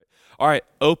All right,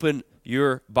 open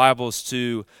your Bibles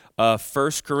to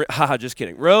First Corinthians. Just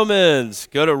kidding. Romans.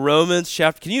 Go to Romans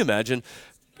chapter. Can you imagine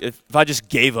if I just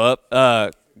gave up?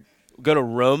 Go to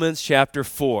Romans chapter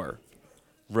 4.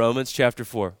 Romans chapter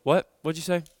 4. What? What'd you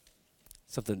say?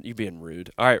 Something. You being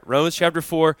rude. All right, Romans chapter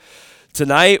 4.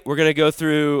 Tonight we're going to go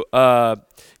through.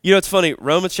 It's funny.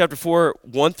 Romans chapter 4,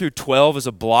 1 through 12 is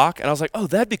a block, and I was like, oh,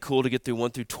 that'd be cool to get through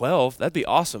 1 through 12. That'd be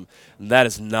awesome. And that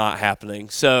is not happening.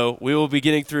 So we will be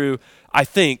getting through, I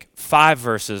think, 5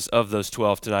 verses of those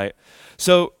 12 tonight.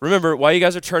 So remember, while you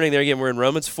guys are turning there again, we're in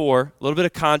Romans 4. A little bit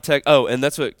of context. Oh, and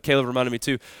that's what Caleb reminded me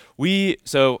too.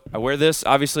 So I wear this.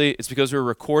 Obviously, it's because we're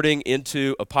recording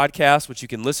into a podcast, which you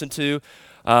can listen to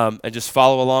and just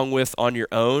follow along with on your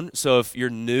own. So if you're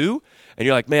new and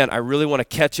you're like, man, I really want to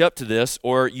catch up to this,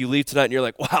 or you leave tonight and you're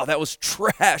like, wow, that was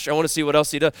trash. I want to see what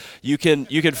else he does. You can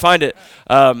find it.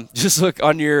 Just look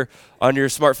on your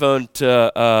smartphone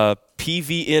to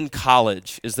PVN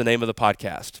College is the name of the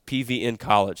podcast. PVN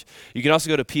College. You can also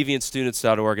go to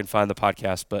pvnstudents.org and find the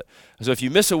podcast. But so if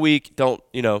you miss a week,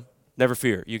 never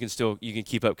fear. You can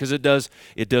keep up because it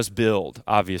does build,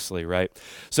 obviously, right?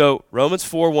 So Romans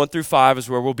 4, 1 through 5 is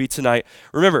where we'll be tonight.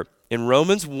 Remember, in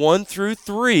Romans 1 through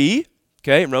 3,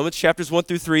 okay, in Romans chapters 1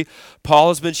 through 3, Paul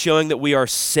has been showing that we are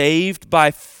saved by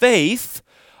faith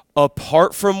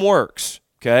apart from works,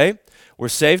 okay? We're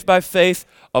saved by faith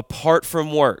apart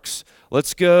from works.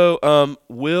 Let's go,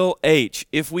 Will H.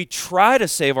 If we try to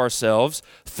save ourselves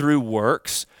through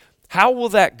works, how will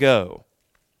that go?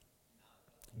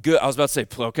 Good. I was about to say,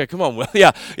 okay, come on, Will.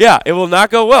 Yeah, it will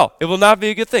not go well. It will not be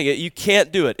a good thing. You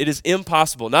can't do it. It is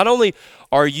impossible. Not only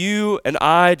are you and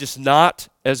I just not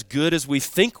as good as we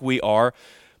think we are,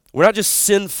 we're not just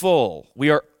sinful.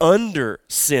 We are under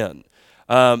sin.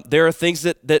 There are things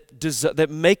that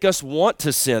make us want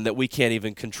to sin that we can't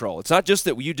even control. It's not just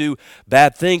that you do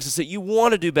bad things. It's that you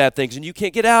want to do bad things and you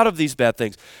can't get out of these bad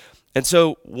things. And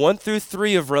so 1 through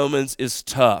 3 of Romans is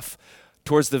tough.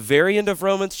 Towards the very end of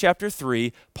Romans chapter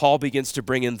 3, Paul begins to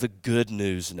bring in the good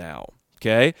news now,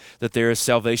 okay? That there is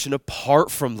salvation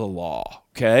apart from the law,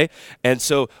 okay? And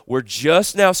so we're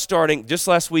just now starting, just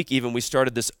last week even, we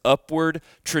started this upward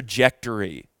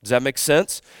trajectory. Does that make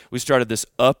sense? We started this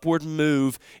upward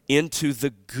move into the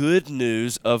good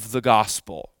news of the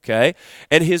gospel, okay?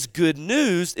 And his good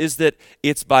news is that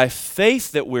it's by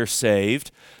faith that we're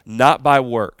saved, not by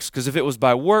works. Because if it was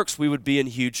by works, we would be in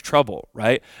huge trouble,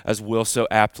 right? As Will so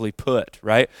aptly put,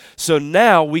 right? So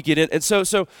now we get in, and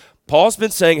so Paul's been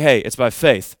saying, hey, it's by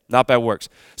faith, not by works.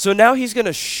 So now he's going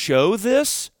to show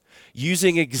this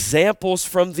using examples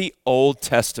from the Old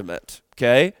Testament,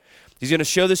 okay? He's going to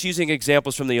show this using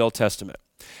examples from the Old Testament,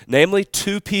 namely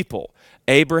 2 people,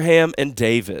 Abraham and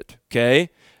David,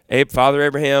 okay? Father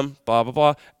Abraham, blah, blah,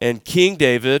 blah, and King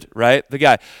David, right? The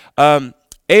guy.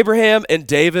 Abraham and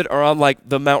David are on like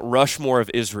the Mount Rushmore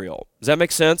of Israel. Does that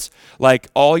make sense? Like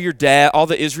all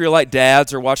the Israelite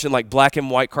dads are watching like black and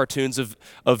white cartoons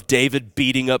of David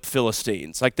beating up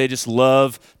Philistines. Like they just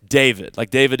love David.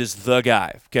 Like David is the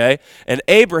guy, okay? And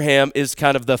Abraham is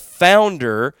kind of the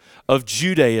founder of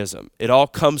Judaism. It all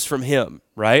comes from him,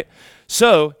 right?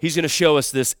 So he's going to show us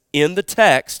this in the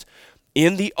text,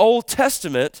 in the Old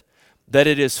Testament, that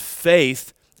it is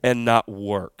faith and not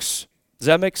works. Does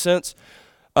that make sense?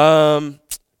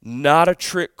 Not a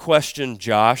trick question,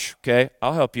 Josh, okay?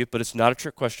 I'll help you, but it's not a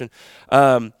trick question.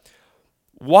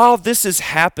 While this is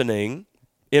happening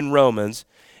in Romans,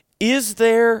 is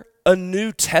there a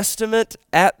New Testament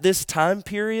at this time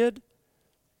period?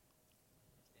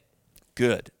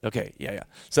 Good. Okay, yeah.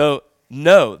 So,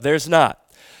 no, there's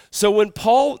not. So when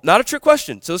Paul, not a trick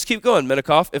question, so let's keep going,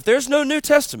 Menikoff. If there's no New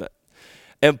Testament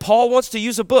and Paul wants to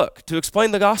use a book to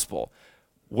explain the gospel,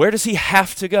 where does he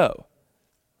have to go?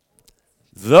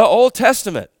 The Old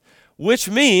Testament, which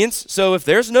means, so if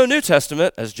there's no New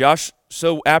Testament, as Josh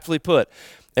so aptly put,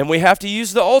 and we have to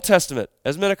use the Old Testament,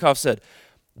 as Menikoff said,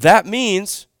 that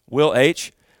means, Will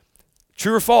H.,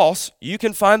 true or false, you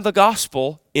can find the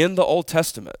gospel in the Old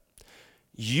Testament.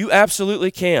 You absolutely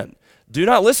can. Do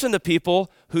not listen to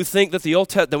people who think that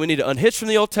that we need to unhitch from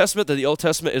the Old Testament, that the Old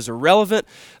Testament is irrelevant,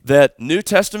 that New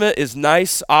Testament is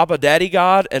nice, Abba Daddy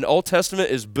God, and Old Testament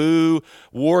is boo,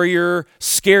 warrior,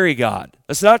 scary God.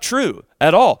 That's not true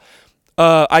at all.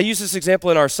 I use this example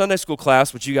in our Sunday school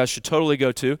class, which you guys should totally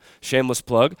go to, shameless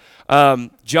plug.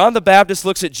 John the Baptist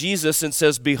looks at Jesus and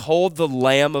says, "Behold the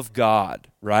Lamb of God,"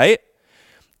 right?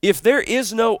 If there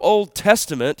is no Old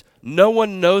Testament, no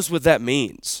one knows what that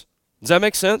means. Does that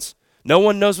make sense? No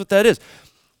one knows what that is.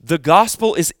 The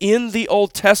gospel is in the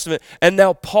Old Testament, and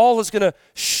now Paul is going to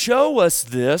show us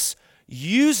this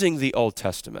using the Old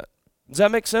Testament. Does that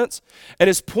make sense? And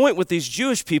his point with these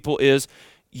Jewish people is,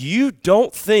 you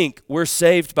don't think we're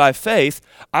saved by faith.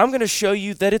 I'm going to show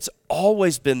you that it's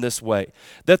always been this way.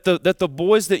 That the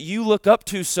boys that you look up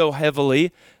to so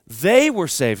heavily, they were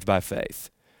saved by faith.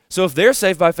 So if they're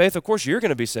saved by faith, of course you're going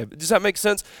to be saved. Does that make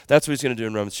sense? That's what he's going to do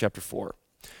in Romans chapter 4.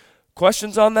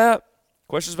 Questions on that?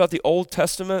 Questions about the Old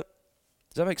Testament?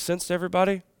 Does that make sense to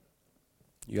everybody?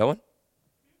 You got one?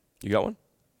 You got one?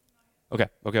 Okay.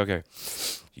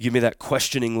 You give me that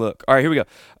questioning look. All right, here we go.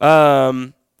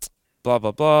 Blah,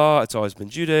 blah, blah. It's always been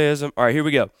Judaism. All right, here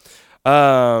we go.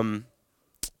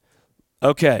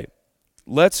 Okay,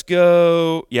 let's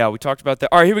go. Yeah, we talked about that.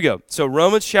 All right, here we go. So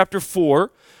Romans chapter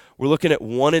 4, we're looking at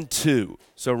 1 and 2.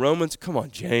 So Romans, come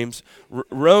on, James.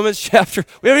 Romans chapter,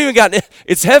 we haven't even gotten it.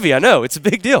 It's heavy, I know. It's a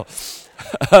big deal.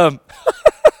 I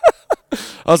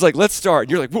was like, let's start.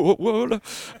 And you're like, whoa.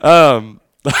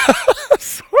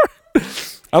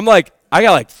 I'm like, I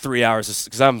got like 3 hours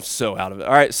because I'm so out of it.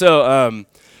 All right, so,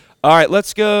 all right,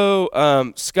 let's go.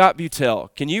 Scott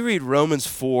Butel, can you read Romans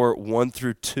 4, 1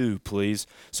 through 2, please?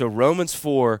 So Romans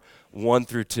 4, 1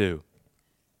 through 2.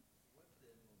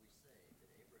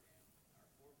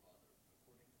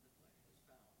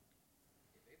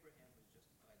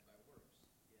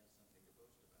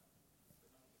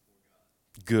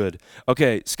 Good.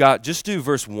 Okay, Scott, just do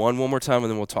verse 1 more time,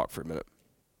 and then we'll talk for a minute.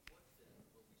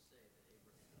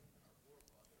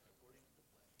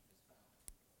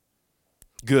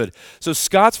 Good. So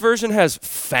Scott's version has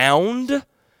found.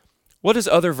 What does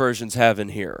other versions have in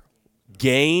here?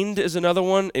 Gained is another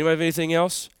one. Anybody have anything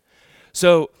else?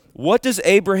 So what does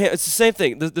Abraham, it's the same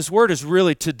thing. This word is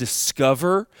really to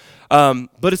discover,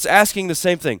 but it's asking the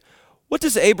same thing. What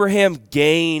does Abraham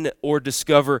gain or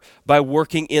discover by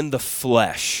working in the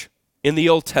flesh in the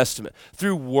Old Testament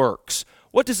through works?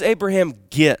 What does Abraham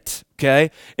get?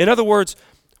 Okay? In other words,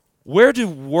 where do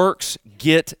works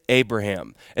get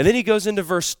Abraham? And then he goes into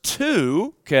verse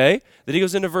 2, okay? Then he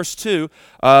goes into verse 2.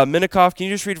 Minikoff, can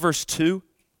you just read verse 2?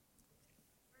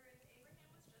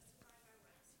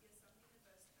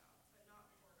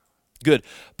 Good.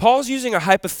 Paul's using a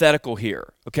hypothetical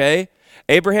here, okay?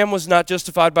 Abraham was not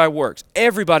justified by works.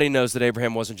 Everybody knows that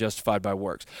Abraham wasn't justified by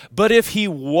works. But if he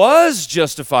was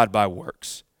justified by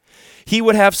works, he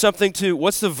would have something to,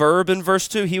 what's the verb in verse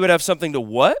 2? He would have something to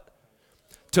what?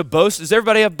 To boast. Does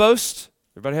everybody have boast?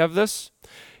 Everybody have this?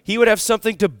 He would have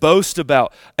something to boast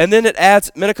about. And then it adds,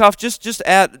 Minikoff, just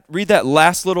read that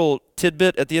last little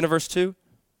tidbit at the end of verse 2.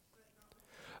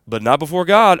 But not before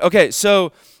God. Okay,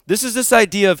 so this is this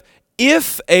idea of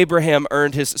if Abraham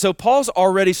earned his, so Paul's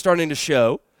already starting to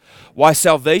show why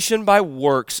salvation by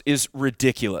works is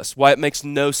ridiculous, why it makes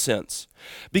no sense.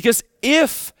 Because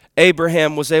if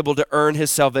Abraham was able to earn his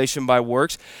salvation by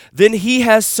works, then he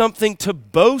has something to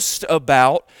boast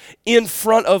about in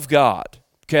front of God,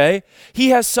 okay? He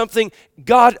has something,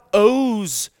 God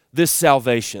owes this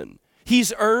salvation.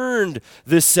 He's earned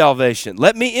this salvation.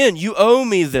 Let me in. You owe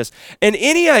me this. And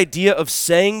any idea of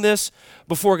saying this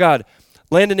before God,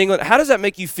 Landon England, how does that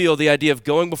make you feel, the idea of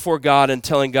going before God and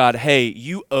telling God, hey,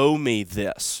 you owe me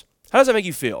this? How does that make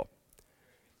you feel?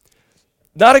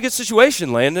 Not a good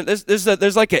situation, Landon.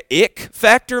 There's like an ick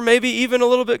factor, maybe even a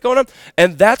little bit going on.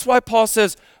 And that's why Paul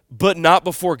says, but not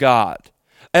before God.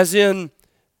 As in,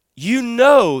 you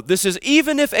know, this is,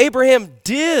 even if Abraham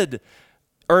did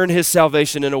earn his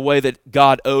salvation in a way that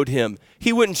God owed him,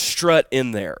 he wouldn't strut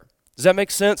in there. Does that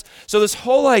make sense? So this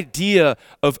whole idea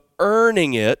of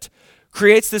earning it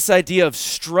creates this idea of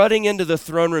strutting into the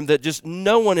throne room that just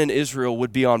no one in Israel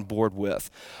would be on board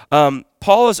with.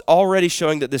 Paul is already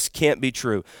showing that this can't be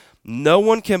true. No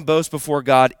one can boast before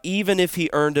God even if he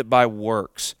earned it by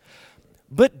works.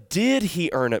 But did he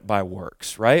earn it by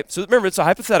works, right? So remember, it's a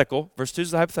hypothetical. Verse 2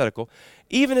 is the hypothetical.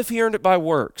 Even if he earned it by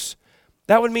works,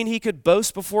 that would mean he could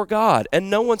boast before God, and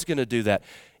no one's going to do that.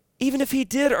 Even if he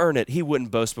did earn it, he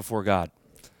wouldn't boast before God.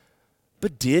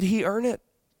 But did he earn it?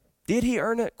 Did he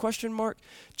earn it? Question mark.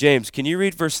 James, can you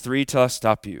read verse 3 till I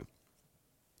stop you?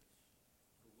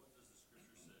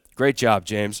 Great job,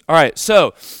 James. All right,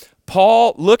 so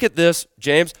Paul, look at this,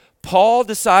 James. Paul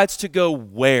decides to go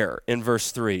where in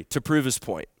verse 3 to prove his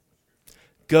point?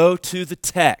 Go to the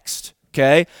text,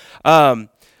 okay?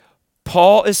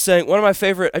 Paul is saying, one of my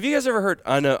favorite, have you guys ever heard,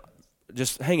 I know,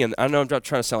 just hang in, I know I'm not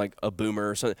trying to sound like a boomer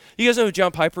or something. You guys know who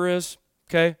John Piper is?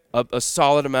 Okay, a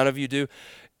solid amount of you do.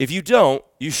 If you don't,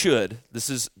 you should.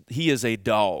 He is a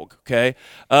dog, okay?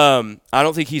 I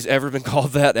don't think he's ever been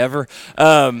called that ever.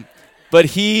 But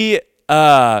he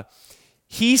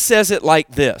says it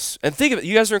like this. And think of it,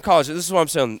 you guys are in college. This is what I'm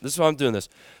saying. This is why I'm doing this.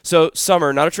 So,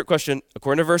 Summer, not a trick question.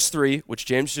 According to verse 3, which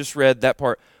James just read, that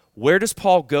part, Where does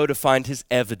Paul go to find his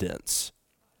evidence?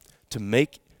 To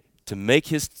make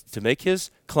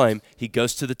his claim, he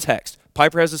goes to the text.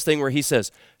 Piper has this thing where he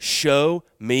says, show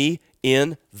me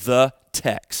in the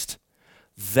text.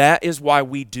 That is why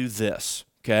we do this,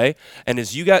 okay? And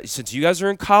since you guys are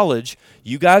in college,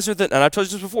 you guys are and I've told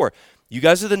you this before, you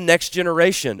guys are the next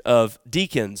generation of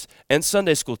deacons and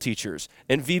Sunday school teachers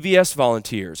and VBS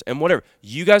volunteers and whatever.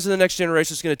 You guys are the next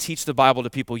generation that's going to teach the Bible to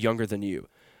people younger than you.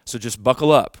 So just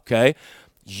buckle up, okay?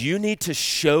 You need to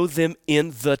show them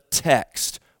in the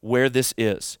text where this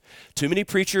is. Too many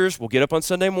preachers will get up on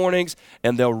Sunday mornings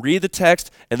and they'll read the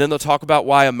text and then they'll talk about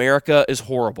why America is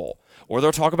horrible. Or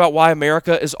they'll talk about why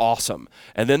America is awesome.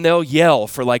 And then they'll yell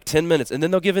for like 10 minutes. And then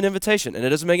they'll give an invitation. And it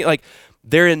doesn't make it like,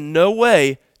 they're in no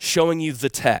way showing you the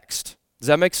text. Does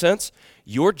that make sense?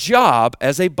 Your job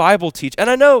as a Bible teacher, and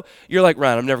I know you're like,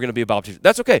 Ryan, I'm never going to be a Bible teacher.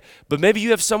 That's okay. But maybe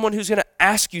you have someone who's going to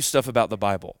ask you stuff about the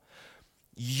Bible.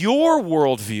 Your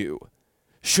worldview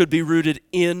should be rooted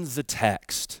in the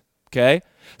text. Okay?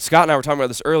 Scott and I were talking about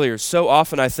this earlier. So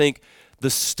often I think the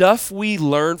stuff we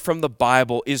learn from the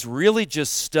Bible is really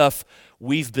just stuff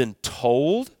we've been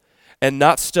told and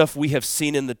not stuff we have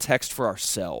seen in the text for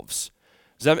ourselves.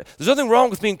 There's nothing wrong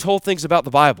with being told things about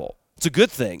the Bible. It's a good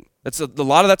thing. A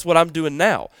lot of that's what I'm doing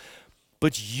now.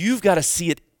 But you've got to see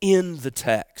it in the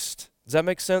text. Does that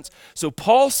make sense? So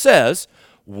Paul says,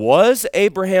 was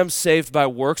Abraham saved by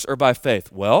works or by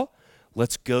faith? Well,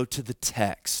 let's go to the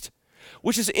text,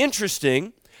 which is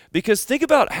interesting because think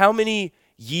about how many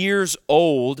years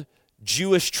old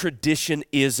Jewish tradition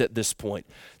is at this point.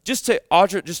 Just say,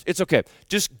 Audra, it's okay.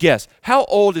 Just guess. How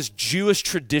old is Jewish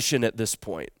tradition at this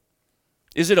point?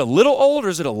 Is it a little old or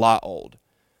is it a lot old?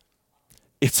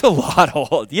 It's a lot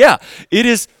old. Yeah, it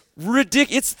is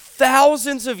ridiculous. It's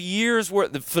thousands of years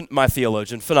worth. My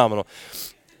theologian, phenomenal.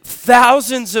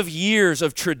 Thousands of years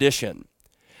of tradition.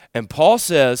 And Paul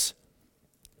says,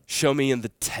 show me in the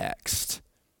text.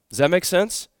 Does that make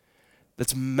sense?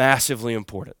 That's massively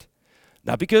important.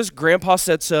 Not because Grandpa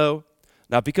said so,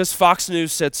 not because Fox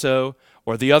News said so,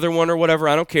 or the other one or whatever,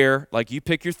 I don't care. Like, you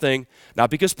pick your thing. Not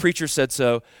because preacher said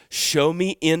so. Show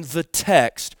me in the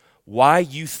text why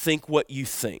you think what you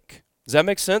think. Does that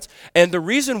make sense? And the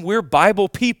reason we're Bible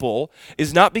people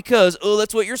is not because, oh,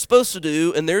 that's what you're supposed to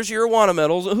do, and there's your Awana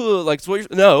medals. Like, it's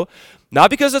what no, not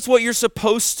because that's what you're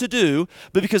supposed to do,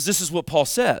 but because this is what Paul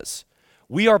says.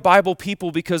 We are Bible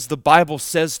people because the Bible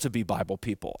says to be Bible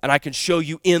people. And I can show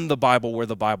you in the Bible where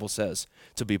the Bible says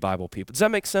to be Bible people. Does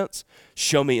that make sense?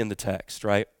 Show me in the text,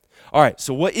 right? All right,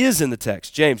 so what is in the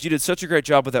text? James, you did such a great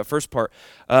job with that first part.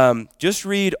 Just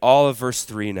read all of verse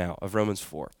 3 now of Romans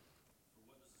 4.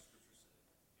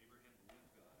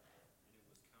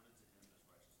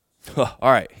 All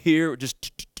right, here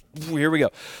we go.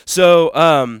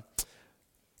 So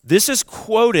this is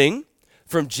quoting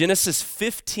from Genesis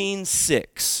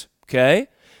 15:6, okay?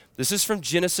 This is from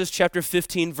Genesis chapter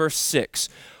 15, verse 6,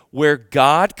 where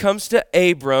God comes to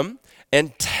Abram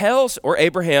and tells, or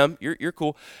Abraham, you're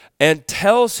cool, and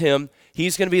tells him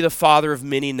he's going to be the father of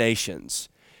many nations.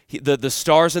 The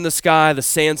stars in the sky, the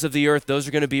sands of the earth, those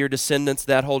are going to be your descendants,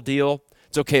 that whole deal.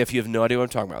 It's okay if you have no idea what I'm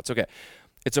talking about. It's okay.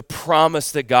 It's a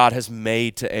promise that God has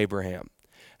made to Abraham.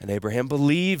 And Abraham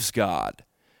believes God.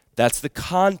 That's the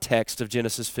context of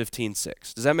Genesis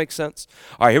 15:6. Does that make sense?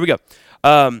 All right, here we go.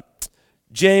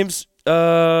 James,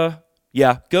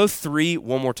 go 3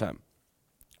 one more time.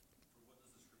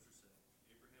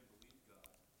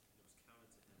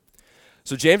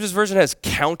 So James's version has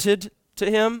counted to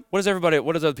him. What does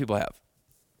other people have?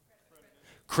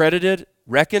 Credited,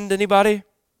 reckoned, anybody?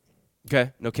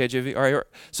 Okay, no KJV. All right,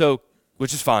 so,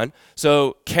 which is fine.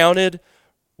 So counted,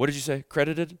 what did you say?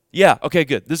 Credited? Yeah, okay,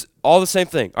 good. This is all the same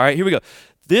thing. All right, here we go.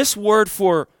 This word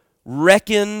for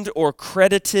reckoned or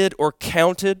credited or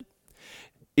counted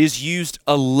is used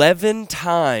 11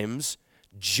 times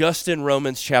just in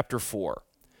Romans chapter 4.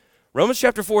 Romans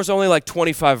chapter 4 is only like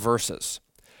 25 verses.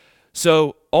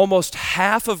 So almost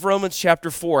half of Romans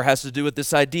chapter 4 has to do with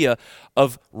this idea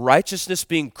of righteousness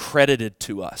being credited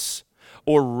to us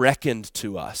or reckoned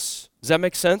to us. Does that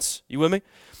make sense? You with me?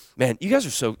 Man, you guys are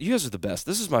the best.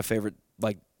 This is my favorite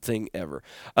thing ever.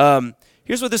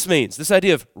 Here's what this means. This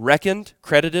idea of reckoned,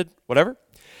 credited, whatever.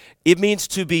 It means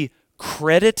to be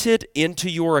credited into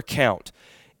your account.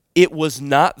 It was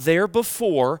not there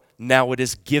before, now it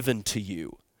is given to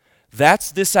you.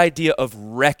 That's this idea of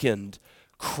reckoned,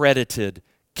 credited,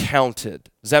 counted.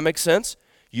 Does that make sense?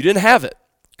 You didn't have it.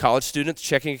 College students,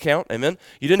 checking account, amen?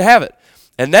 You didn't have it.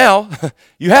 And now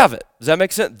you have it. Does that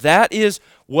make sense? That is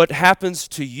what happens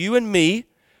to you and me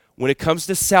when it comes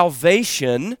to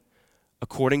salvation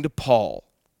according to Paul.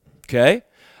 Okay?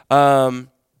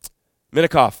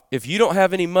 Minikoff, if you don't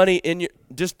have any money in your,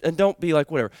 and don't be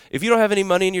like, whatever. If you don't have any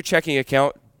money in your checking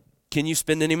account, can you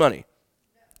spend any money?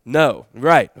 No.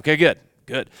 Right. Okay, good.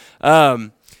 Good.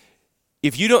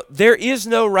 If you don't, there is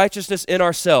no righteousness in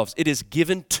ourselves. It is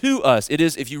given to us. It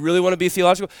is, if you really want to be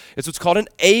theological, it's what's called an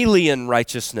alien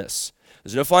righteousness.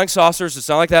 There's no flying saucers. It's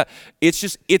not like that. It's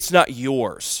just, it's not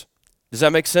yours. Does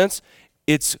that make sense?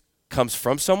 It comes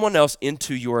from someone else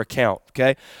into your account,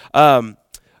 okay?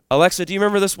 Alexa, do you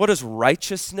remember this? What does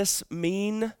righteousness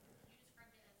mean?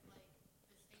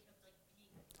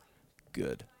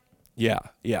 Good.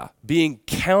 Yeah. Being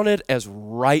counted as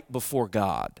right before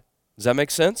God. Does that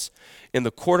make sense? In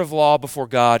the court of law before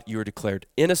God, you are declared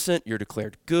innocent, you're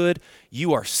declared good,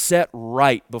 you are set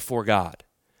right before God.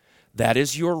 That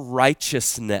is your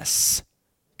righteousness,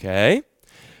 okay?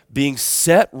 Being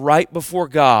set right before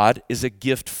God is a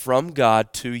gift from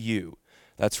God to you.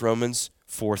 That's Romans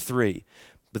 4:3.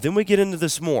 But then we get into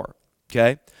this more,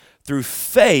 okay? Through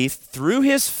faith, through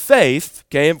his faith,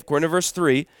 okay, according to verse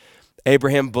 3,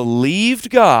 Abraham believed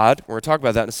God, we're going to talk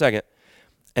about that in a second,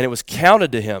 and it was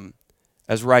counted to him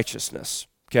as righteousness,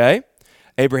 okay?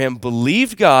 Abraham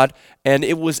believed God, and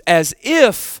it was as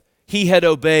if he had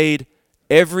obeyed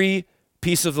every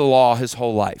piece of the law his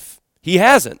whole life. He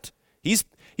hasn't. He's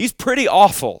pretty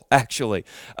awful, actually.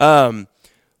 But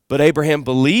Abraham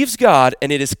believes God,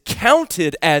 and it is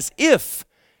counted as if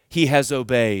he has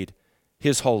obeyed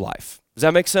his whole life. Does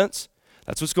that make sense?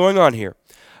 That's what's going on here.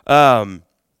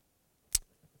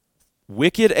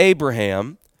 Wicked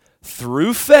Abraham,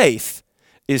 through faith,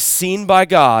 is seen by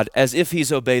God as if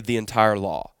he's obeyed the entire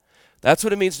law. That's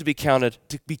what it means to be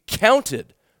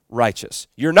counted righteous.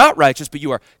 You're not righteous, but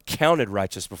you are counted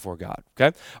righteous before God,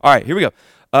 okay? All right, here we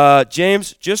go.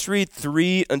 James, just read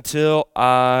 3 until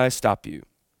I stop you.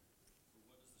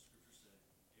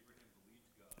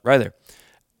 Right there.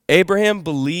 Abraham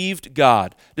believed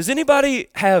God. Does anybody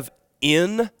have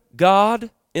in God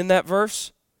in that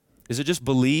verse? Is it just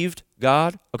believed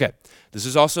God? Okay. This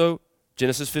is also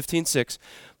Genesis 15:6.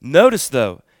 Notice,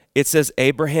 though, it says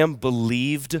Abraham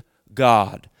believed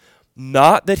God.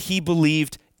 Not that he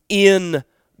believed in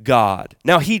God.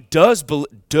 Now, he does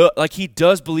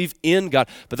believe in God,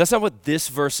 but that's not what this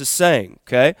verse is saying,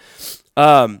 okay?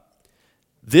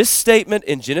 This statement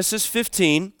in Genesis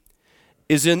 15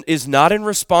 is not in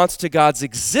response to God's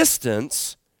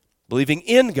existence, believing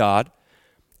in God.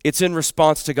 It's in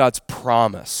response to God's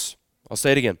promise. I'll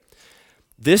say it again.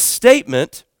 This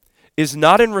statement is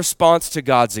not in response to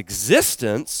God's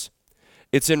existence.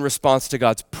 It's in response to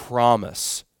God's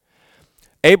promise.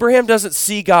 Abraham doesn't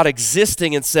see God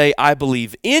existing and say, I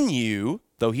believe in you,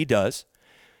 though he does.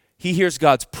 He hears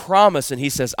God's promise and he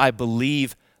says, I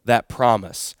believe that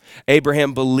promise.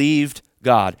 Abraham believed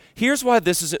God. Here's why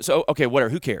this is, so okay, whatever,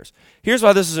 who cares? Here's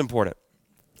why this is important.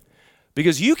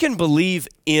 Because you can believe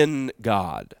in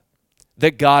God,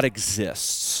 that God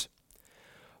exists,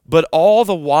 but all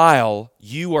the while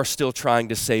you are still trying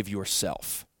to save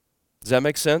yourself. Does that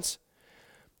make sense?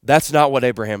 That's not what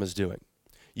Abraham is doing.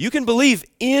 You can believe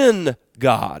in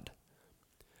God,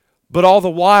 but all the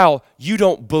while you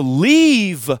don't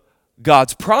believe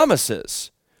God's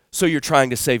promises, so you're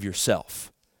trying to save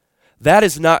yourself.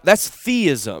 That's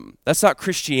theism. That's not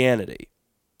Christianity.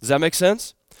 Does that make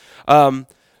sense?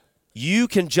 You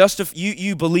can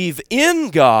you believe in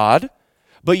God,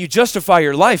 but you justify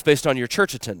your life based on your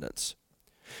church attendance.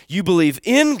 You believe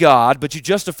in God, but you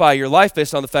justify your life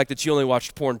based on the fact that you only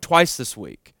watched porn twice this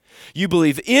week. You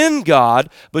believe in God,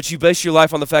 but you base your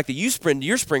life on the fact that you spend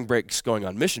your spring breaks going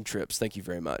on mission trips. Thank you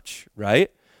very much, right?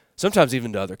 Sometimes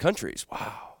even to other countries.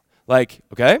 Wow.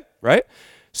 Okay, right?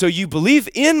 So you believe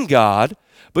in God,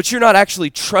 but you're not actually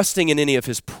trusting in any of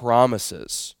his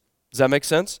promises. Does that make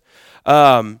sense?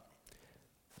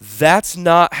 That's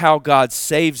not how God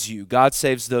saves you. God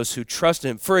saves those who trust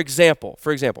in him. For example,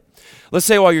 let's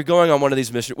say while you're going on one of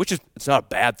these mission, it's not a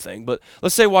bad thing, but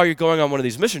let's say while you're going on one of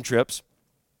these mission trips,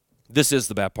 this is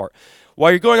the bad part.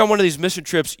 While you're going on one of these mission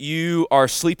trips, you are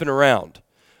sleeping around,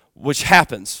 which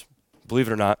happens, believe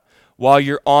it or not, while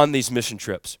you're on these mission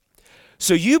trips.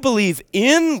 So you believe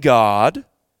in God,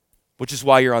 which is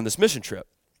why you're on this mission trip,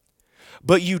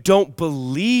 but you don't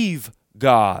believe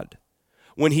God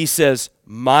when he says,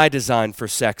 my design for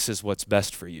sex is what's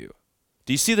best for you.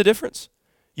 Do you see the difference?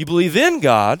 You believe in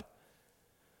God,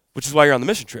 which is why you're on the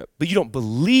mission trip, but you don't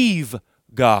believe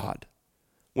God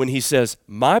when he says,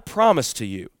 my promise to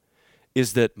you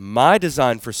is that my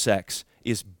design for sex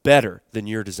is better than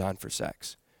your design for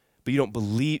sex. But you don't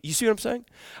believe, you see what I'm saying?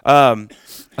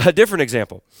 A different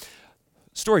example.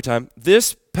 Story time.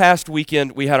 This past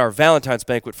weekend, we had our Valentine's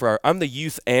banquet I'm the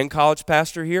youth and college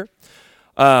pastor here.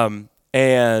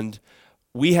 And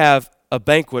we have a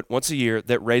banquet once a year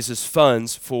that raises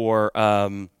funds for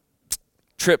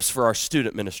trips for our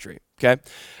student ministry, okay?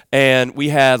 And we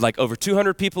had like over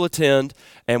 200 people attend,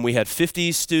 and we had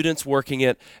 50 students working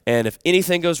it, and if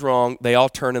anything goes wrong, they all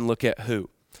turn and look at who?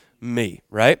 Me,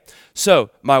 right?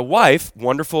 So my wife,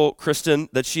 wonderful Kristen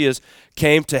that she is,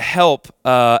 came to help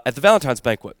at the Valentine's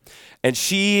banquet. And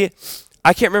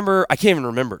I can't even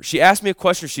remember. She asked me a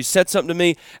question, she said something to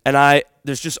me, and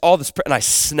there's just all this, and I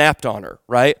snapped on her,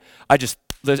 right? I just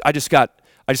got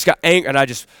angry, and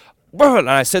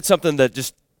I said something that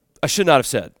just I should not have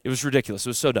said. It was ridiculous. It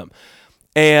was so dumb.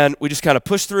 And we just kind of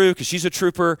pushed through because she's a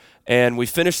trooper, and we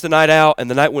finished the night out, and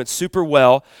the night went super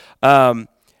well.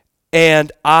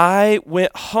 And I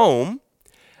went home,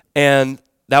 and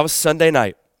that was Sunday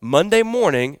night. Monday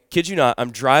morning, kid you not,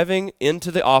 I'm driving into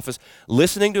the office,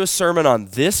 listening to a sermon on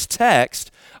this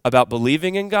text about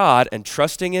believing in God and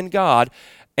trusting in God,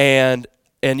 and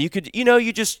you could,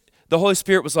 the Holy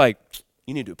Spirit was like,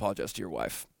 you need to apologize to your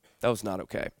wife. That was not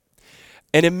okay.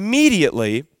 And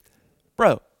immediately,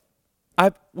 bro,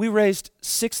 we raised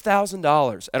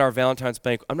 $6,000 at our Valentine's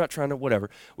banquet. I'm not trying to whatever.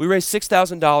 We raised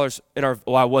 $6,000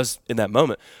 I was in that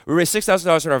moment. We raised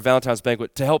 $6,000 in our Valentine's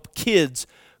banquet to help kids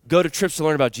go to trips to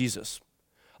learn about Jesus.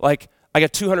 Like, I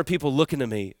got 200 people looking at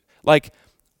me. Like,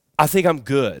 I think I'm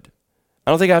good.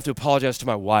 I don't think I have to apologize to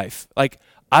my wife. Like,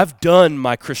 I've done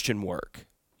my Christian work,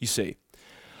 you see.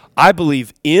 I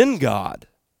believe in God,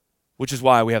 which is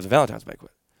why we have the Valentine's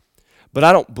banquet. But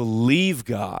I don't believe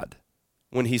God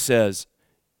when he says,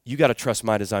 you got to trust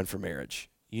my design for marriage.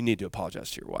 You need to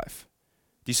apologize to your wife.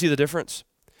 Do you see the difference?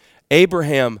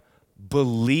 Abraham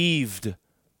believed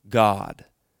God.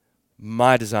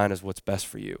 My design is what's best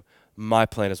for you. My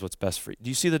plan is what's best for you. Do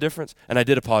you see the difference? And I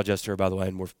did apologize to her, by the way,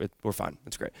 and we're fine.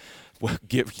 It's great. Well,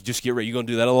 just get ready. You're going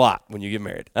to do that a lot when you get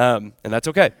married. And that's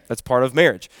okay. That's part of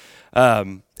marriage. We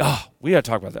got to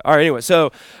talk about that. All right, anyway.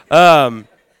 So,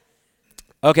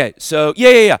 okay. So,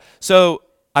 yeah. So,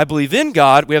 I believe in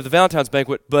God. We have the Valentine's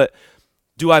banquet, but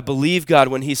do I believe God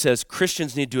when he says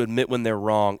Christians need to admit when they're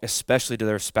wrong, especially to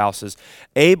their spouses?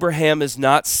 Abraham is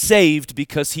not saved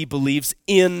because he believes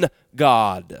in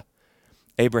God.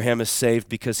 Abraham is saved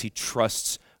because he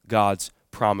trusts God's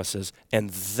promises, and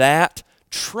that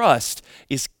trust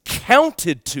is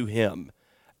counted to him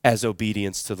as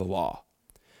obedience to the law,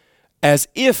 as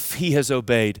if he has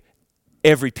obeyed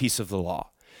every piece of the law.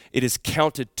 It is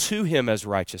counted to him as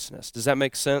righteousness. Does that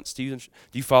make sense? Do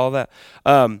you follow that?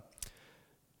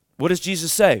 What does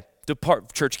Jesus say?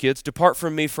 Depart, church kids, depart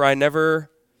from me, for I never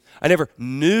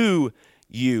knew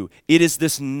you. It is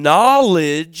this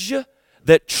knowledge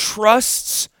that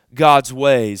trusts God's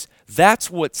ways.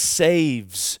 That's what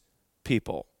saves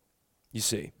people, you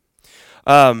see.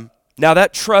 Now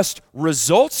that trust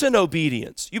results in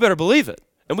obedience. You better believe it.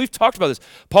 And we've talked about this.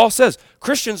 Paul says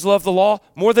Christians love the law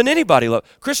more than anybody loves.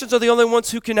 Christians are the only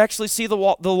ones who can actually see the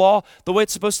law the way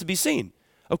it's supposed to be seen.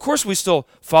 Of course we still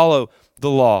follow the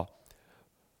law.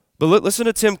 But listen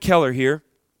to Tim Keller here.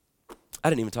 I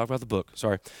didn't even talk about the book.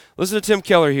 Sorry. Listen to Tim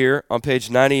Keller here on page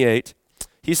 98.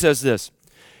 He says this.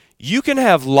 You can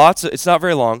have it's not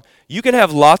very long. You can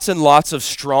have lots and lots of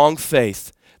strong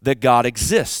faith that God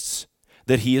exists,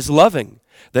 that he is loving,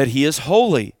 that he is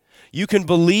holy. You can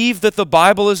believe that the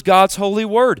Bible is God's holy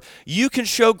word. You can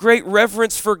show great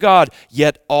reverence for God,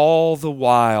 yet all the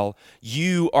while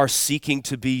you are seeking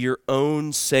to be your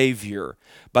own savior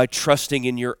by trusting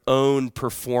in your own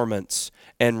performance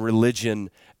and religion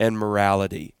and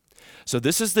morality. So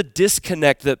this is the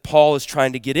disconnect that Paul is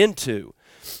trying to get into.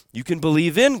 You can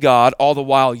believe in God all the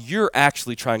while you're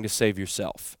actually trying to save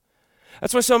yourself.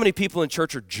 That's why so many people in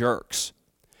church are jerks,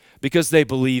 because they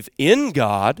believe in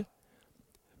God,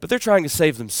 but they're trying to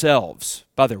save themselves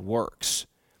by their works.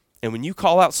 And when you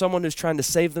call out someone who's trying to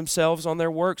save themselves on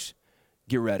their works,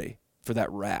 get ready for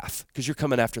that wrath, because you're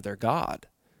coming after their God,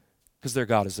 because their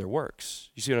God is their works.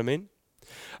 You see what I mean?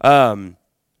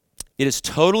 It is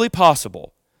totally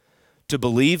possible to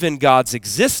believe in God's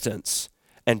existence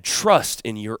and trust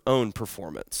in your own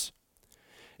performance.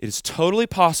 It is totally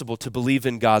possible to believe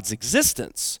in God's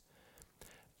existence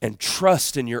and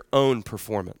trust in your own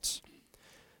performance.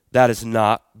 That is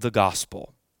not the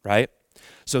gospel, right?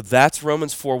 So that's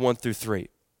Romans 4, 1 through 3.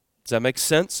 Does that make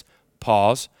sense?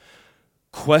 Pause.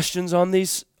 Questions on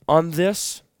this?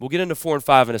 We'll get into 4 and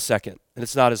 5 in a second, and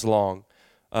it's not as long.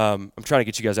 I'm trying to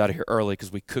get you guys out of here early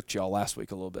because we cooked y'all last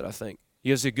week a little bit, I think.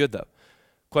 You guys did good, though.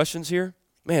 Questions here?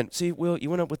 Man, see, Will, you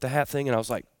went up with the hat thing, and I was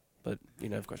like, but you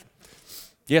know, question.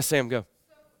 Yes, Sam, go.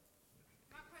 So,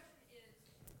 my question is,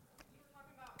 you were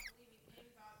talking about believing in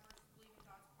God versus believing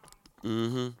God's promises.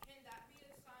 Mm-hmm. Can that be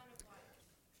a sign of, like,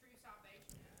 true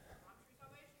salvation and not true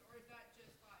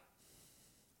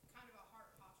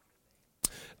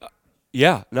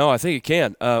Yeah, no, I think it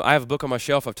can. I have a book on my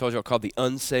shelf I've told you called The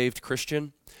Unsaved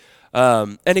Christian.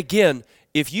 And again,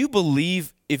 if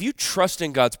you trust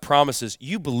in God's promises,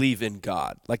 you believe in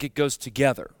God. Like it goes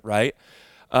together, right?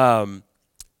 Um,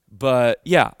 but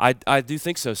yeah, I do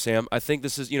think so, Sam. I think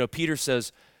this is, Peter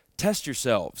says, test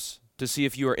yourselves to see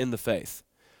if you are in the faith.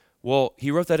 Well,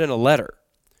 he wrote that in a letter.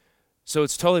 So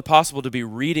it's totally possible to be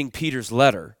reading Peter's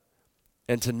letter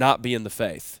and to not be in the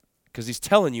faith because he's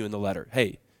telling you in the letter,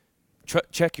 hey,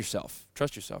 check yourself,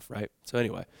 trust yourself, right? So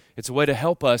anyway, it's a way to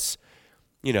help us,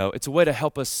 it's a way to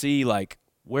help us see like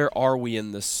where are we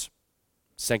in this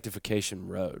sanctification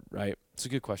road, right? It's a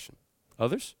good question.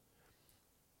 Others?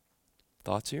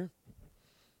 Thoughts here?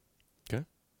 Okay.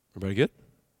 Everybody good?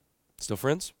 Still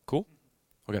friends? Cool.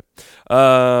 Okay.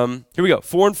 Here we go.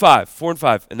 4 and 5. 4 and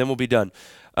 5, and then we'll be done.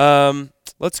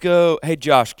 Let's go. Hey,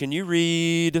 Josh, can you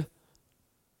read?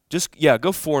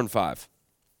 Go 4 and 5.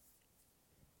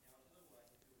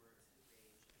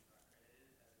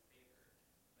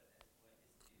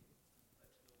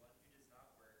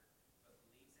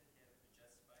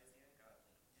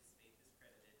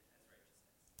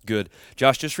 Good.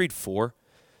 Josh, just read 4.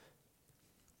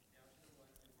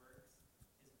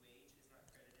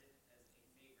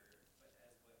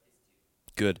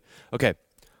 Good. Okay.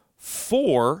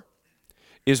 4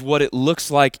 is what it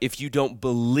looks like if you don't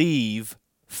believe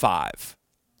 5.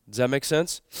 Does that make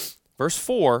sense? Verse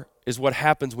 4 is what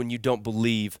happens when you don't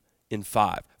believe in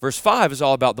 5. Verse 5 is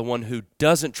all about the one who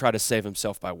doesn't try to save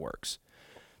himself by works.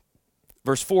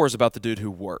 Verse 4 is about the dude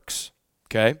who works.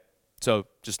 Okay? So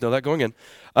just know that going in.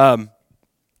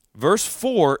 Verse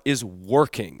 4 is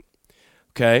working.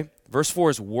 Okay? Verse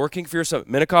 4 is working for yourself.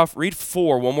 Minikoff, read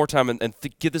 4 one more time and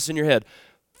get this in your head.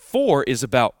 4 is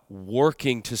about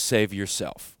working to save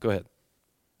yourself. Go ahead.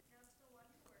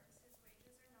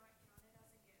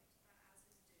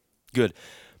 Good.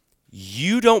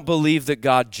 You don't believe that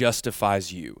God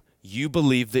justifies you. You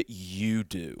believe that you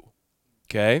do.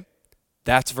 Okay?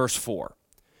 That's verse 4.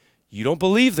 You don't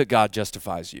believe that God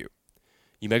justifies you.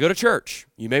 You may go to church.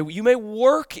 You may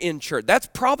work in church. That's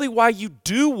probably why you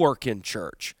do work in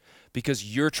church,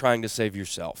 because you're trying to save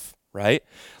yourself, right?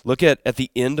 Look at the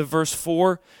end of verse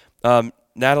 4.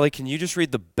 Natalie, can you just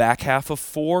read the back half of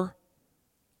 4?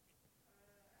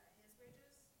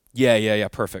 Yeah,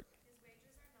 perfect.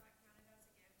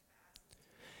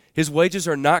 His wages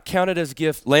are not counted as a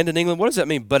gift. Land in England, what does that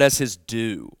mean? But as his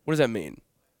due. What does that mean?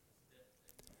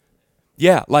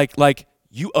 Yeah, like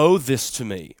you owe this to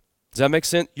me. Does that make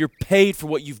sense? You're paid for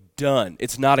what you've done.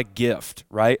 It's not a gift,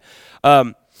 right?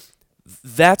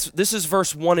 This is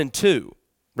verse 1 and 2,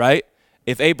 right?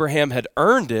 If Abraham had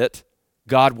earned it,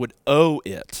 God would owe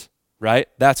it, right?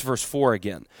 That's verse 4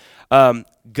 again.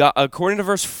 God, according to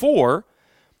verse 4,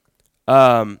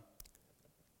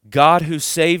 God who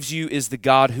saves you is the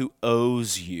God who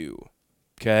owes you,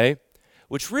 okay?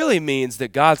 Which really means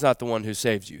that God's not the one who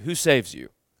saves you. Who saves you?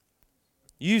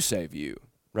 You save you,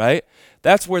 right?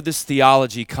 That's where this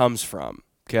theology comes from,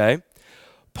 okay?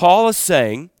 Paul is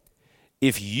saying,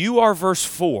 if you are verse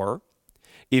 4,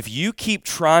 if you keep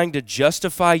trying to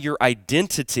justify your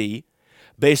identity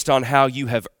based on how you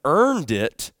have earned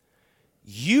it,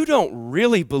 you don't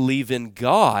really believe in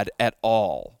God at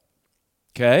all,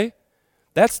 okay?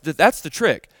 That's the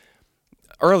trick.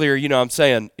 Earlier, I'm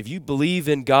saying, if you believe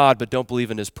in God but don't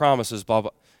believe in his promises, blah,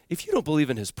 blah. If you don't believe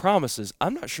in his promises,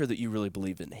 I'm not sure that you really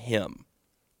believe in him.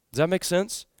 Does that make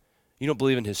sense? You don't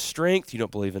believe in his strength. You don't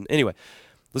believe in... Anyway,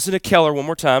 listen to Keller one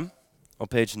more time on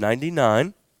page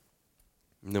 99,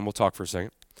 and then we'll talk for a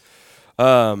second.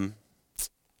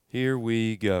 Here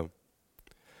we go.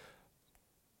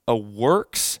 A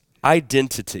works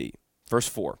identity, verse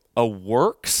 4, a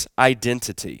works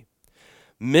identity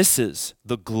misses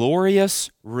the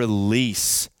glorious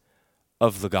release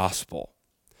of the gospel.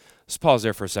 Let's pause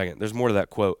there for a second. There's more to that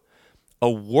quote. A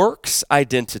works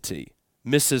identity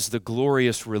misses the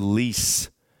glorious release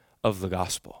of the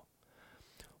gospel.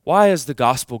 Why is the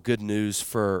gospel good news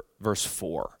for verse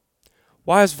 4?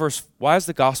 Why is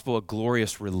the gospel a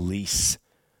glorious release,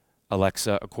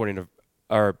 Alexa,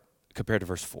 compared to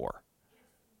verse 4?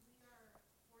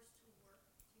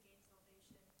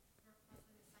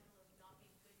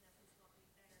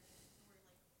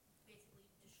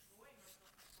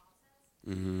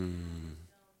 Mm.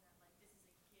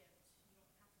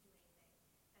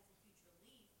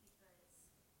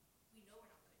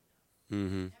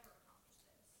 Mm-hmm.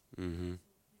 Mm-hmm.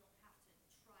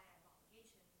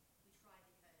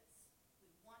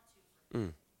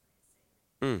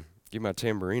 Get my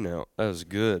tambourine out. That was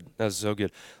good. That was so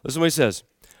good. Listen to what he says.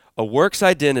 A works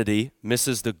identity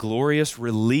misses the glorious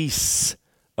release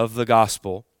of the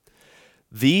gospel.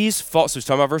 so he's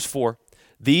talking about verse 4,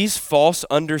 these false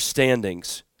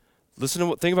understandings,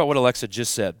 think about what Alexa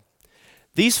just said.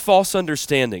 These false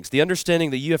understandings, the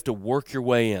understanding that you have to work your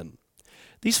way in,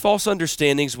 these false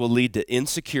understandings will lead to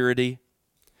insecurity,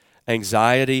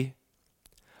 anxiety,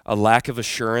 a lack of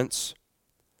assurance,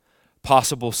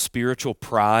 possible spiritual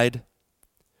pride,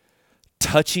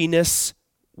 touchiness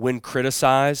when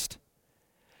criticized,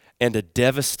 and a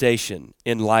devastation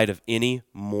in light of any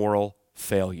moral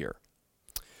failure.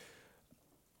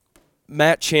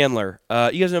 Matt Chandler.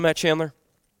 You guys know Matt Chandler?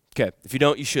 Okay. If you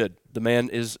don't, you should. The man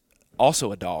is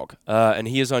also a dog, and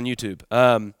he is on YouTube.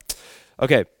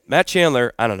 Okay. Matt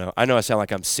Chandler, I don't know. I know I sound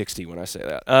like I'm 60 when I say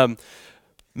that.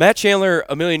 Matt Chandler,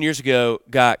 a million years ago,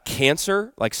 got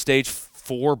cancer, like stage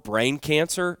 4 brain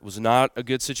cancer. It was not a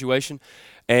good situation.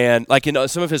 And like in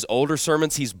some of his older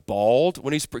sermons, he's bald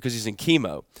because he's in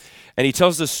chemo. And he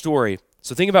tells this story.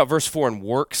 So think about verse 4 in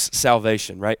works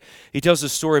salvation, right? He tells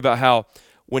this story about how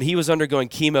when he was undergoing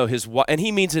chemo, his wife, and he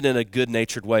means it in a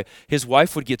good-natured way, his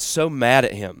wife would get so mad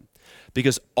at him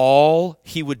because all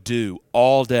he would do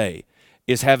all day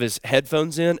is have his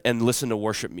headphones in and listen to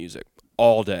worship music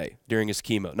all day during his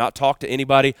chemo, not talk to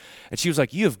anybody. And she was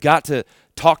like, you have got to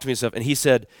talk to me and stuff. And he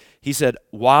said,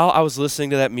 while I was listening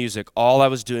to that music, all I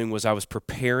was doing was I was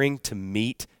preparing to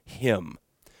meet him.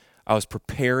 I was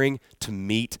preparing to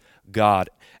meet God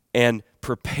and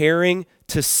preparing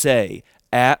to say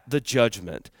at the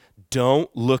judgment,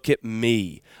 don't look at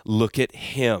me, look at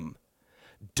him.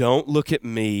 Don't look at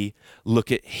me,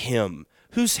 look at him.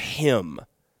 Who's him?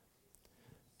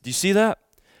 Do you see that?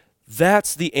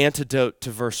 That's the antidote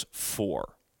to verse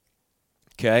 4.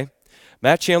 Okay?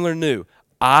 Matt Chandler knew,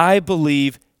 I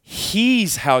believe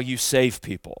he's how you save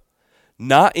people,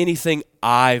 not anything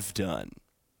I've done.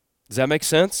 Does that make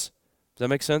sense?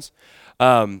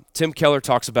 Tim Keller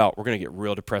talks about, we're going to get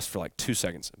real depressed for like 2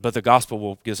 seconds, but the gospel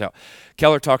will get us out.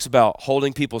 Keller talks about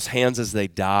holding people's hands as they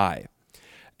die.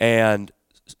 And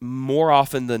more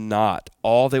often than not,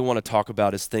 all they want to talk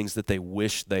about is things that they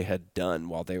wish they had done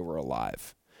while they were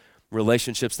alive.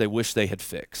 Relationships they wish they had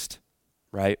fixed,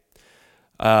 right?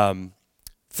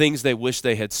 Things they wish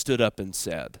they had stood up and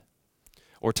said,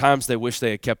 or times they wish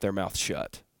they had kept their mouth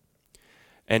shut.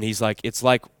 And he's like, it's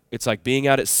like being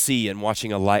out at sea and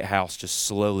watching a lighthouse just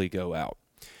slowly go out.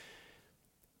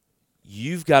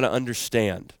 You've got to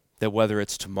understand that whether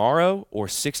it's tomorrow or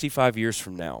 65 years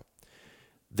from now,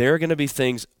 there are going to be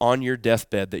things on your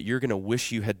deathbed that you're going to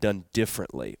wish you had done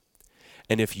differently.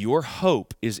 And if your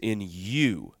hope is in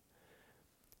you,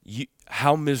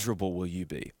 how miserable will you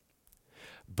be?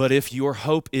 But if your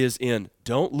hope is in,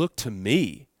 don't look to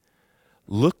me,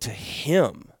 look to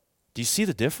him. Do you see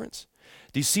the difference?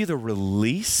 Do you see the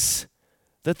release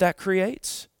that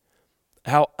creates?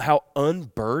 How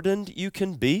unburdened you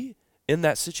can be in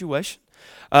that situation?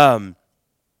 Now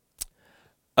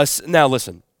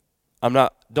listen,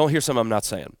 don't hear something I'm not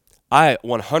saying. I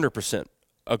 100%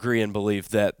 agree and believe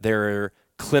that there are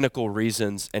clinical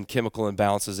reasons and chemical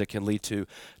imbalances that can lead to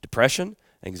depression,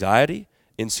 anxiety,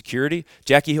 insecurity.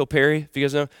 Jackie Hill Perry, if you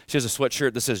guys know, she has a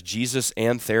sweatshirt that says Jesus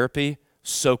and therapy.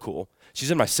 So cool. She's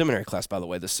in my seminary class, by the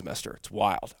way, this semester. It's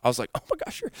wild. I was like, oh my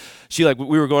gosh.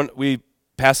 We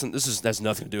passed, has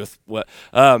nothing to do with what,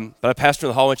 but I passed her in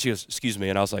the hallway and she goes, excuse me.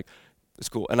 And I was like, it's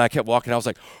cool. And I kept walking. I was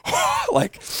like,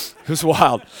 like, it was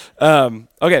wild.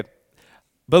 Okay.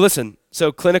 But listen,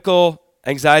 so clinical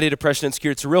anxiety, depression,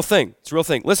 insecurity, it's a real thing. It's a real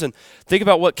thing. Listen, think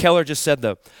about what Keller just said,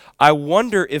 though. I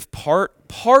wonder if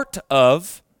part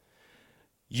of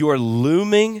your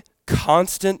looming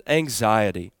constant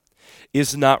anxiety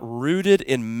is not rooted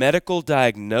in medical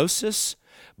diagnosis,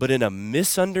 but in a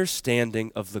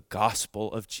misunderstanding of the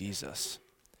gospel of Jesus.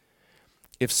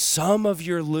 If some of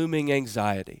your looming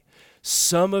anxiety,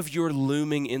 some of your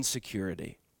looming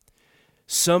insecurity,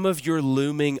 some of your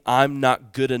looming I'm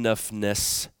not good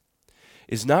enoughness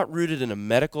is not rooted in a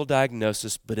medical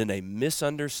diagnosis, but in a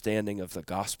misunderstanding of the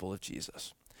gospel of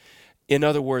Jesus. In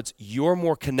other words, you're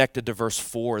more connected to verse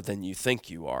 4 than you think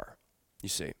you are. You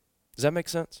see. Does that make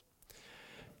sense?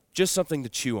 Just something to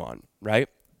chew on, right?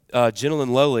 Gentle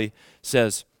and Lowly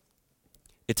says,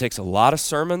 it takes a lot of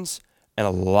sermons and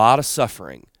a lot of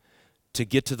suffering to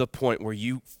get to the point where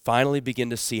you finally begin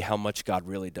to see how much God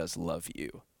really does love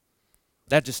you.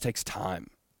 That just takes time,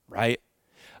 right?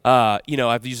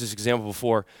 I've used this example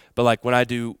before, but like when I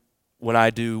do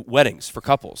weddings for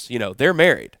couples, they're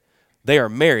married. They are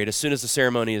married as soon as the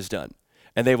ceremony is done.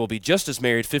 And they will be just as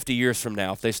married 50 years from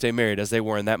now if they stay married as they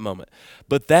were in that moment.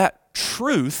 But that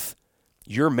truth,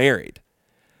 you're married,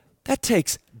 that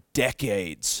takes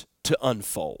decades to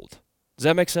unfold. Does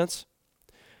that make sense?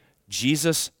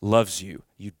 Jesus loves you.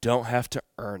 You don't have to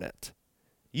earn it.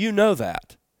 You know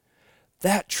that.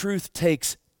 That truth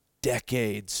takes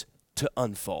decades to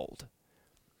unfold.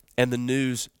 And the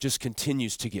news just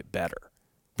continues to get better.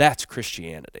 That's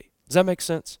Christianity. Does that make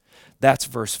sense? That's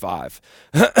verse 5.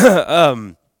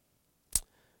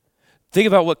 Think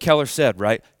about what Keller said,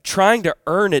 right? Trying to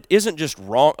earn it isn't just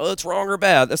wrong. Oh, it's wrong or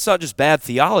bad. That's not just bad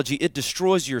theology. It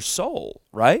destroys your soul,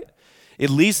 right? It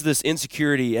leads to this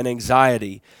insecurity and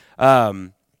anxiety.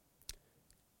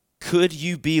 Could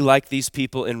you be like these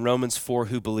people in Romans 4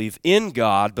 who believe in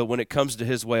God, but when it comes to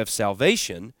his way of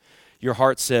salvation, your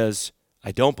heart says,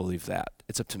 I don't believe that.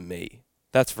 It's up to me.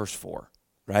 That's verse 4,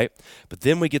 right? But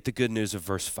then we get the good news of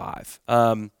verse 5.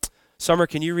 Summer,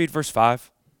 can you read verse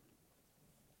 5?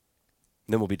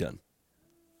 And then we'll be done.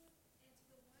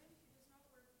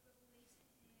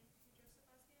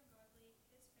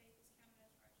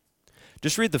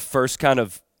 Just read the first kind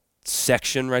of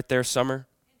section right there, Summer.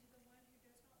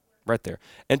 Right there.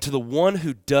 And to the one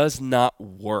who does not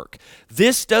work.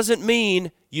 This doesn't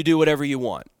mean you do whatever you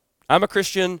want. I'm a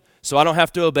Christian, so I don't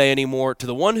have to obey anymore. To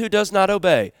the one who does not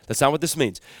obey. That's not what this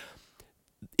means.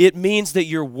 It means that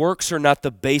your works are not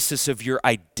the basis of your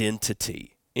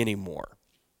identity anymore.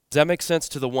 Does that make sense?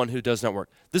 To the one who does not work.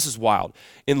 This is wild.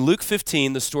 In Luke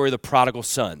 15, the story of the prodigal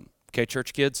son. Okay,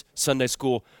 church kids, Sunday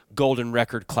school, golden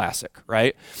record classic,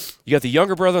 right? You got the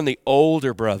younger brother and the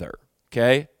older brother,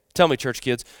 okay? Tell me, church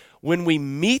kids, when we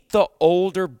meet the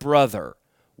older brother,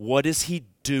 what is he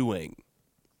doing?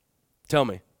 Tell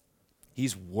me.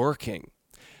 He's working.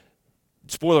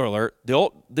 Spoiler alert,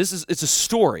 it's a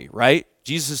story, right?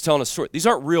 Jesus is telling a story. These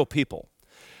aren't real people,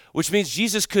 which means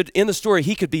Jesus could, in the story,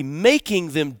 he could be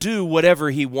making them do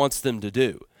whatever he wants them to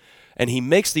do. And he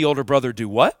makes the older brother do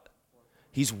what?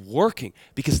 He's working,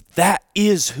 because that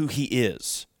is who he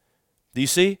is. Do you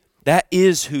see? That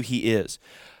is who he is.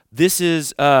 This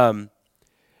is, and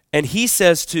he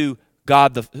says to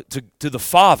God, to the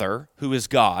Father, who is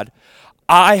God,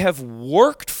 I have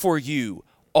worked for you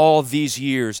all these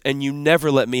years, and you never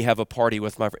let me have a party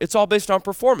with my friends. It's all based on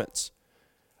performance.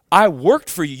 I worked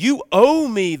for you. You owe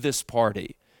me this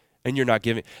party, and you're not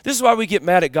giving. This is why we get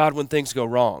mad at God when things go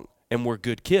wrong, and we're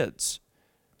good kids.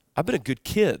 I've been a good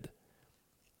kid.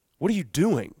 What are you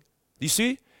doing? Do you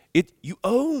see? You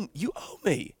owe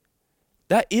me.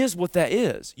 That is what that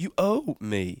is. You owe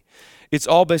me. It's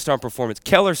all based on performance.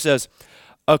 Keller says,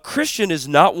 a Christian is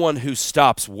not one who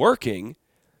stops working,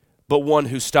 but one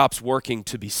who stops working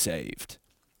to be saved.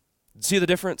 See the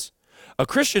difference? A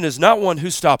Christian is not one who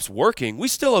stops working. We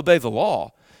still obey the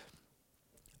law.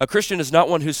 A Christian is not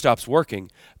one who stops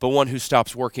working, but one who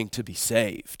stops working to be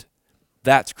saved.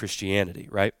 That's Christianity,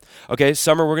 right? Okay,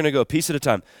 Summer, we're going to go a piece at a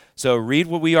time. So read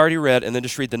what we already read, and then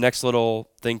just read the next little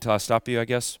thing till I stop you, I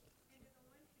guess.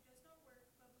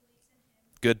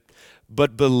 Good.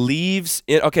 But believes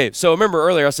in, okay, so remember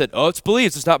earlier I said, it's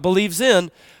believes, it's not believes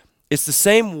in. It's the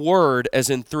same word as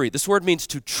in 3. This word means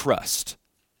to trust.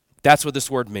 That's what this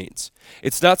word means.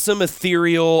 It's not some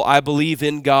ethereal, I believe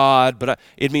in God, but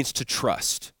it means to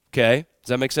trust, okay? Does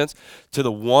that make sense? To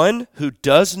the one who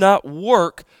does not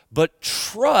work, but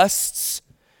trusts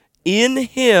in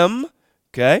him,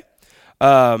 okay?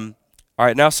 All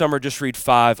right, now Summer, just read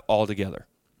 5 all together.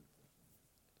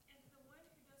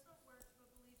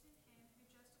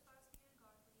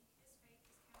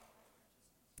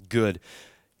 Good.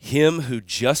 Him who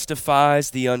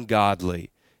justifies the ungodly,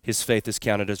 his faith is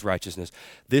counted as righteousness.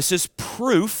 This is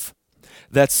proof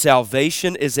that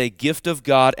salvation is a gift of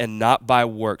God and not by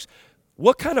works.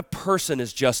 What kind of person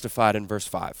is justified in verse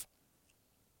 5?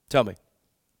 Tell me.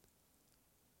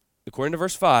 According to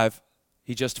verse 5,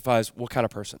 he justifies what kind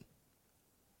of person?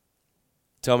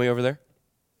 Tell me over there.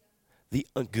 The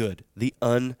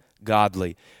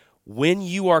ungodly. When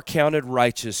you are counted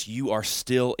righteous, you are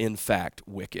still, in fact,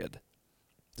 wicked.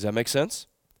 Does that make sense?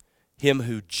 Him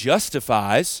who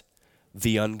justifies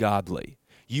the ungodly.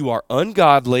 You are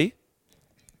ungodly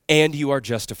and you are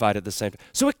justified at the same time.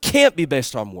 So it can't be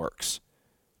based on works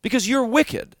because you're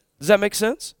wicked. Does that make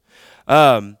sense?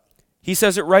 He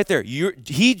says it right there.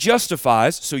 He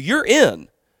justifies, so you're in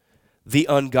the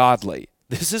ungodly.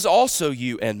 This is also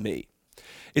you and me.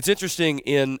 It's interesting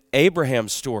in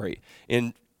Abraham's story.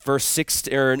 In verse 6,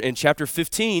 or in chapter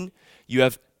 15, you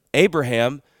have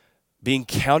Abraham being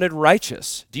counted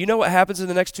righteous. Do you know what happens in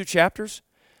the next 2 chapters?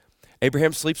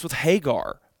 Abraham sleeps with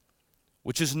Hagar,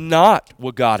 which is not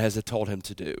what God has told him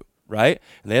to do, right?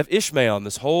 And they have Ishmael, and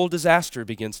this whole disaster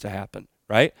begins to happen,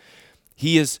 right?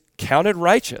 He is counted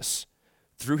righteous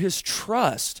through his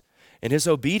trust, and his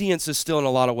obedience is still in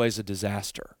a lot of ways a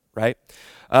disaster, right?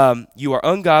 You are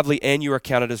ungodly and you are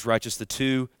counted as righteous. The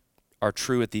two are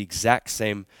true at the exact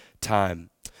same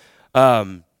time.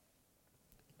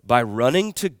 by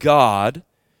running to God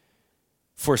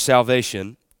for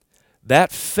salvation, that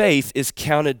faith is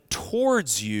counted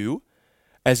towards you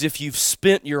as if you've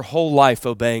spent your whole life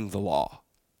obeying the law.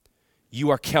 You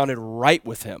are counted right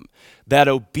with him. That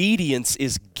obedience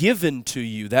is given to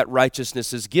you. That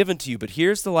righteousness is given to you. But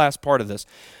here's the last part of this.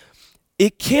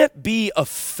 It can't be a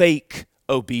fake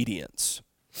obedience.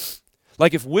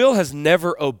 Like if Will has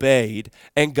never obeyed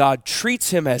and God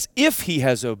treats him as if he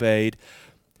has obeyed,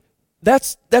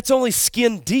 that's only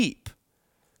skin deep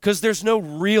because there's no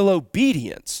real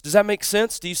obedience. Does that make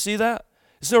sense? Do you see that?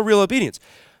 There's no real obedience.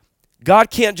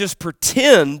 God can't just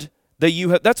pretend that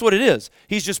you have, that's what it is.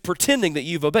 He's just pretending that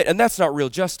you've obeyed, and that's not real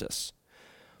justice.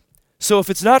 So if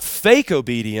it's not fake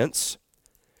obedience,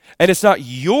 and it's not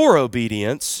your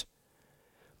obedience,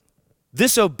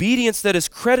 this obedience that is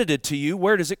credited to you,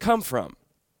 where does it come from?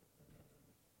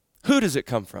 Who does it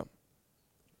come from?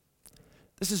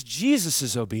 This is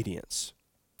Jesus' obedience.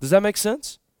 Does that make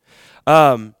sense?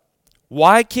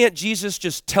 Why can't Jesus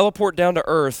just teleport down to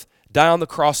earth, die on the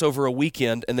cross over a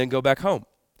weekend, and then go back home?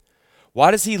 Why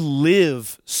does he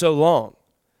live so long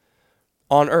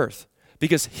on earth?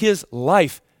 Because his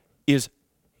life is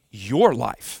your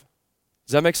life.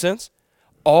 Does that make sense?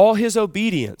 All his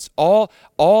obedience,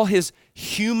 all his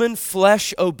human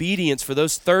flesh obedience for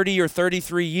those 30 or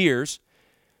 33 years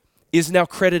is now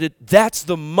credited. That's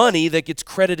the money that gets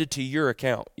credited to your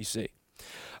account, you see.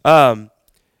 We'll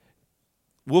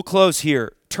close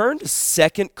here. Turn to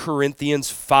 2 Corinthians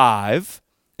 5,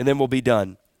 and then we'll be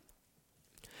done.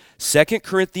 2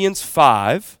 Corinthians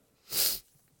 5,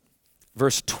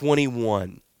 verse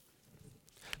 21.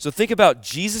 So think about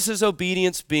Jesus'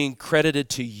 obedience being credited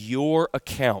to your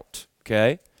account,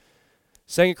 okay?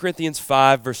 2 Corinthians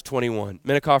 5, verse 21.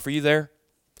 Minikoff, are you there?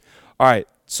 All right,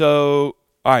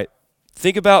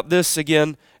 think about this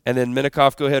again, and then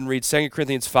Minikoff, go ahead and read 2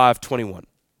 Corinthians 5, 21.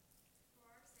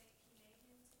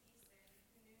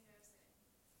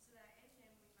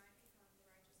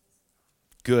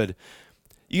 Good.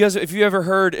 You guys, if you ever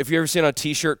seen on a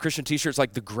t-shirt, Christian t-shirts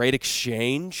like the Great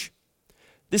Exchange,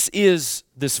 this is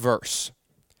this verse.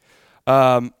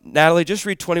 Natalie, just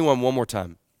read 21 one more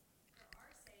time. For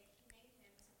our sake, he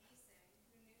made him to be sin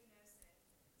who knew no sin,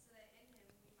 so that in him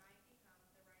we might become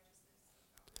the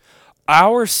righteousness of God.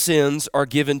 Our sins are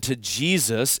given to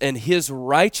Jesus, and his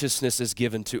righteousness is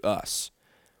given to us.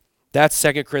 That's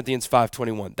 2 Corinthians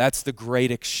 5:21. That's the great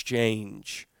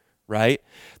exchange, right?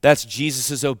 That's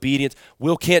Jesus' obedience.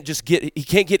 He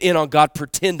can't get in on God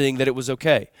pretending that it was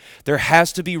okay. There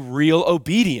has to be real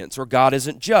obedience, or God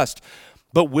isn't just.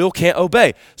 But Will can't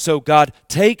obey. So God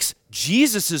takes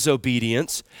Jesus'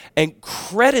 obedience and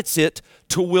credits it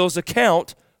to Will's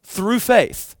account through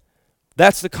faith.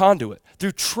 That's the conduit,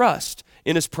 through trust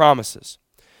in his promises.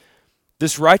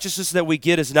 This righteousness that we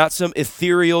get is not some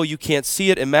ethereal, you can't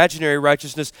see it, imaginary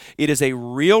righteousness. It is a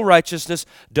real righteousness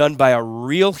done by a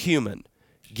real human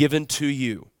given to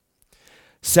you.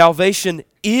 Salvation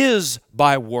is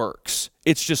by works.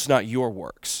 It's just not your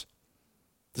works.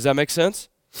 Does that make sense?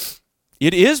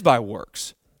 It is by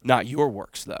works, not your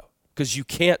works, though, because you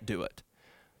can't do it.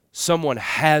 Someone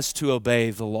has to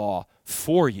obey the law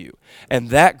for you. And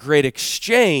that great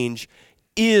exchange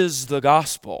is the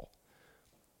gospel.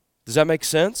 Does that make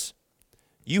sense?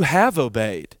 You have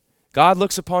obeyed. God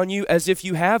looks upon you as if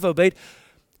you have obeyed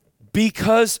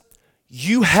because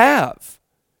you have.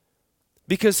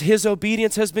 Because his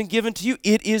obedience has been given to you.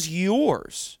 It is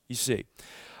yours, you see.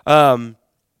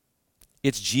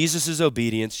 It's Jesus'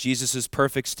 obedience, Jesus'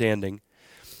 perfect standing.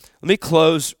 Let me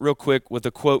close real quick with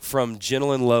a quote from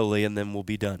Gentle and Lowly, and then we'll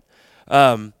be done.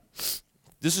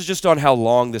 This is just on how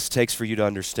long this takes for you to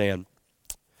understand.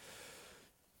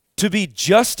 To be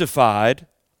justified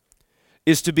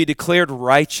is to be declared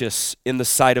righteous in the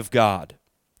sight of God,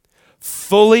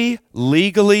 fully,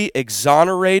 legally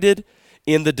exonerated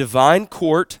in the divine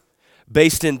court,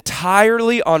 based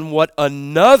entirely on what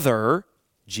another,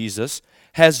 Jesus,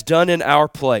 has done in our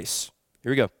place.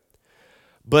 Here we go.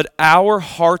 But our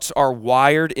hearts are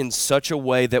wired in such a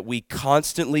way that we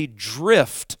constantly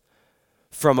drift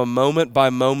from a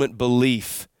moment-by-moment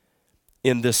belief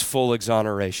in this full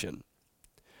exoneration.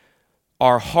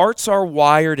 Our hearts are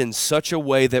wired in such a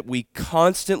way that we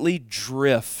constantly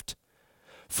drift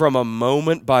from a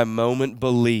moment-by-moment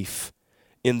belief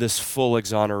in this full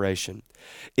exoneration.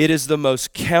 It is the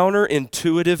most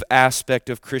counterintuitive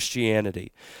aspect of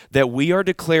Christianity that we are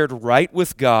declared right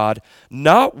with God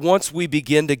not once we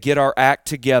begin to get our act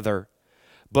together,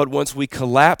 but once we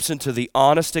collapse into the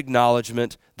honest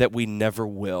acknowledgement that we never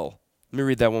will. Let me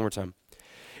read that one more time.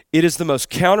 It is the most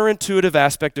counterintuitive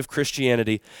aspect of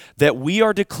Christianity that we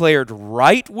are declared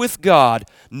right with God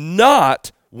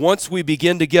not once we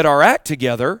begin to get our act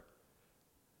together,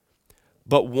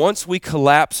 but once we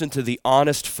collapse into the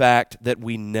honest fact that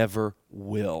we never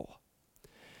will.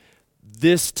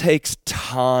 This takes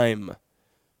time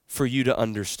for you to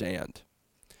understand.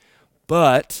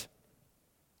 But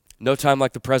no time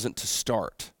like the present to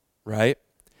start, right?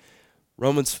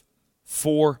 Romans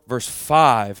 4 verse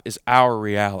 5 is our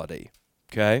reality,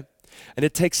 okay? And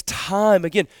it takes time.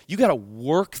 Again, you got to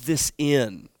work this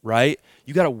in, right?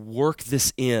 You got to work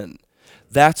this in.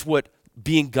 That's what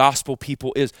being gospel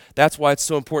people is. That's why it's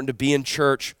so important to be in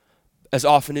church as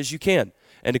often as you can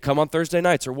and to come on Thursday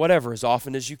nights or whatever as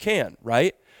often as you can,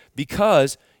 right?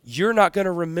 Because you're not going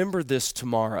to remember this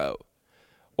tomorrow.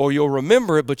 Or you'll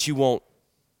remember it, but you won't.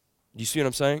 You see what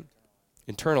I'm saying?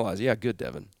 Internalize. Yeah, good,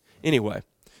 Devin. Anyway,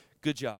 good job.